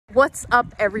What's up,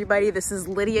 everybody? This is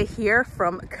Lydia here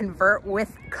from Convert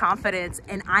with Confidence,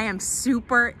 and I am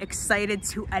super excited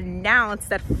to announce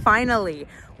that finally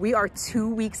we are 2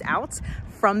 weeks out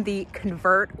from the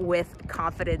Convert with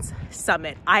Confidence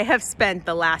Summit. I have spent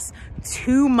the last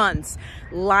 2 months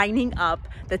lining up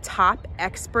the top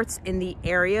experts in the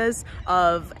areas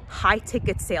of high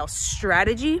ticket sales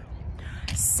strategy,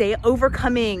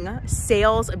 overcoming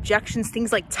sales objections,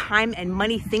 things like time and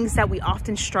money, things that we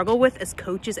often struggle with as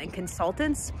coaches and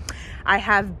consultants. I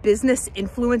have business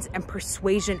influence and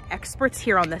persuasion experts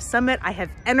here on the summit. I have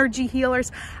energy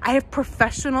healers. I have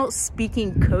professional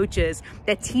speaking coaches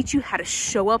that teach you how to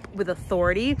show up with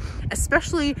authority,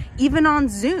 especially even on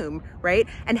Zoom, right?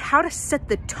 And how to set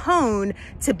the tone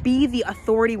to be the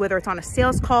authority, whether it's on a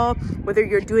sales call, whether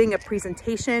you're doing a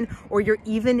presentation, or you're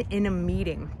even in a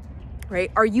meeting. Right?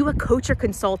 Are you a coach or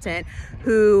consultant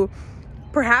who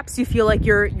perhaps you feel like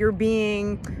you're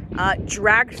being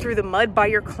dragged through the mud by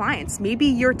your clients? Maybe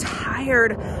you're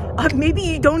tired of, maybe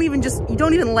you don't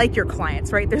even like your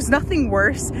clients, right? There's nothing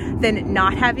worse than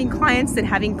not having clients than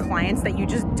having clients that you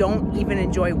just don't even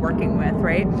enjoy working with,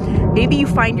 right? Maybe you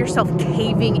find yourself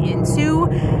caving into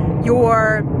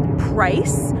your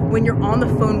price when you're on the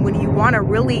phone, when you want to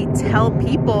really tell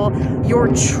people your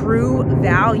true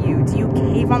value. Do you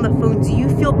cave on the phone? Do you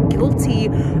feel guilty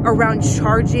around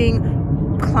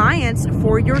charging clients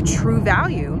for your true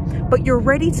value, but you're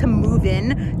ready to move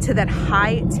in to that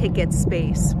high ticket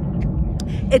space?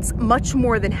 It's much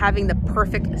more than having the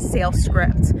perfect sales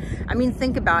script. I mean,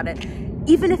 think about it.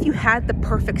 Even if you had the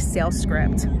perfect sales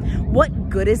script,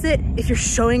 what good is it if you're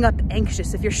showing up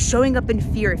anxious, if you're showing up in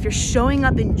fear, if you're showing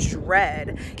up in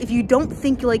dread, if you don't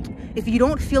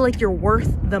feel like you're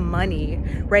worth the money,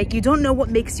 right? You don't know what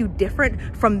makes you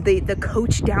different from the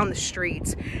coach down the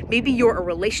street. Maybe you're a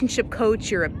relationship coach,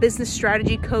 you're a business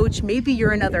strategy coach, maybe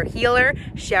you're another healer.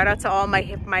 Shout out to all my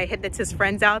hypnotist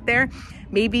friends out there.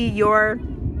 Maybe you're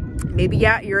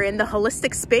in the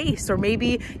holistic space, or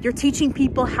maybe you're teaching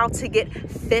people how to get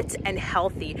fit and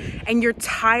healthy, and you're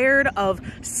tired of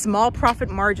small profit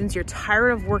margins, you're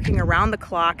tired of working around the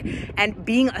clock and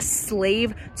being a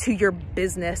slave to your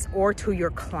business or to your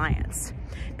clients.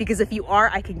 Because if you are,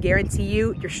 I can guarantee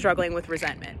you're struggling with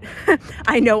resentment.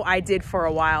 I know I did for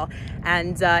a while,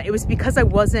 and it was because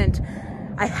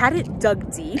I hadn't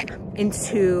dug deep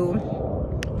into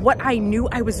what I knew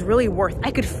I was really worth. I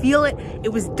could feel it. It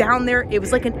was down there. It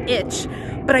was like an itch,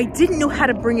 but I didn't know how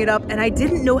to bring it up, and I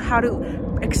didn't know how to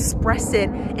express it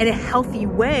in a healthy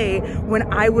way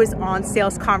when I was on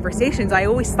sales conversations. I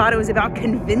always thought it was about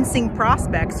convincing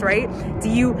prospects, right? Do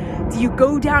you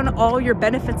go down all your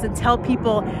benefits and tell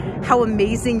people how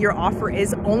amazing your offer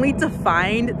is, only to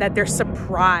find that they're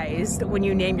surprised when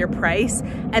you name your price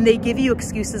and they give you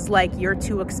excuses like you're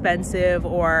too expensive,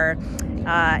 or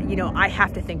I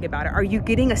have to think about it? Are you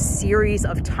getting a series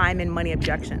of time and money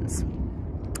objections?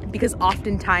 Because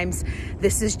oftentimes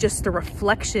this is just a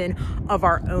reflection of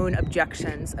our own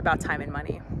objections about time and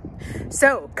money.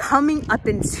 So coming up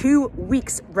in 2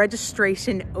 weeks,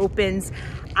 registration opens.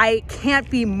 I can't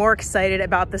be more excited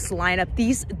about this lineup.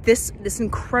 This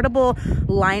incredible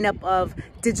lineup of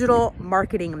digital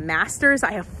marketing masters.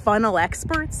 I have funnel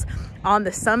experts on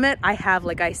the summit. I have,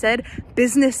 like I said,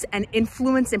 business and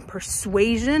influence and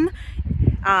persuasion,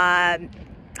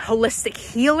 holistic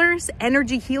healers,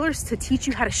 energy healers to teach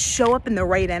you how to show up in the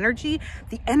right energy,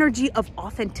 the energy of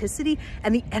authenticity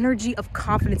and the energy of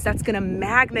confidence that's going to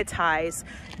magnetize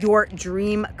your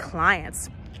dream clients.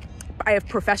 I have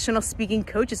professional speaking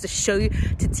coaches to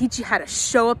teach you how to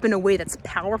show up in a way that's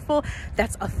powerful,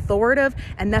 that's authoritative,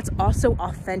 and that's also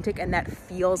authentic, and that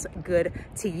feels good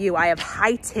to you. I have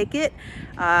high ticket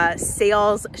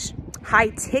sales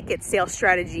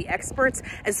strategy experts,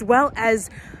 as well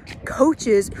as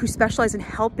coaches who specialize in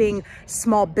helping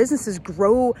small businesses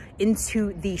grow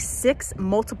into the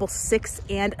multiple 6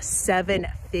 and 7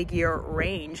 figure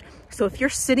range. So if you're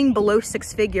sitting below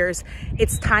 6 figures,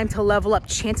 it's time to level up.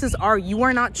 Chances are you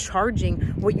are not charging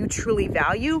what you truly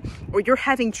value, or you're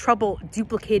having trouble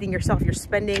duplicating yourself. You're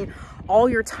spending all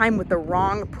your time with the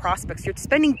wrong prospects. You're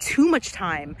spending too much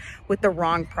time with the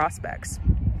wrong prospects.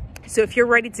 So if you're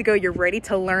ready to go, you're ready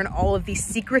to learn all of these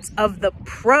secrets of the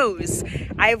pros.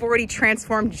 I have already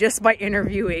transformed just by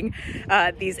interviewing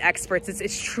these experts.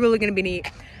 It's truly going to be neat.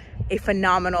 a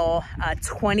phenomenal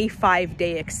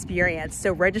 25-day experience.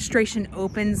 So registration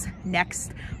opens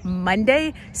next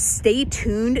Monday. Stay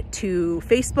tuned to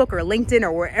Facebook or LinkedIn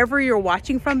or wherever you're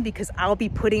watching from, because I'll be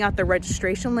putting out the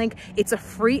registration link. It's a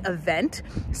free event.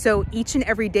 So each and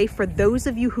every day, for those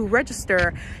of you who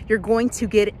register, you're going to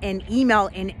get an email,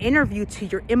 an interview to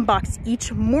your inbox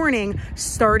each morning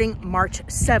starting March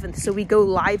 7th. So we go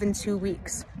live in 2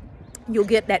 weeks. You'll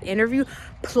get that interview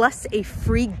plus a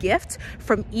free gift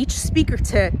from each speaker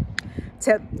to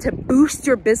boost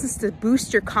your business, to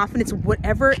boost your confidence,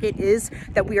 whatever it is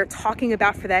that we are talking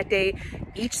about for that day.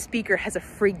 Each speaker has a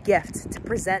free gift to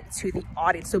present to the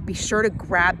audience. So be sure to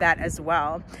grab that as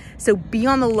well. So be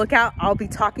on the lookout. I'll be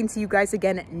talking to you guys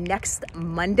again next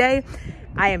Monday.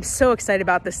 I am so excited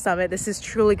about this summit. This is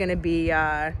truly going to be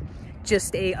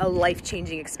just a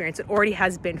life-changing experience. It already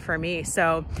has been for me.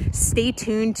 So stay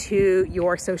tuned to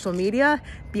your social media,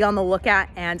 be on the lookout,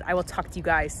 and I will talk to you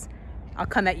guys. I'll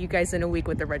come at you guys in a week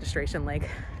with the registration link.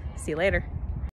 See you later.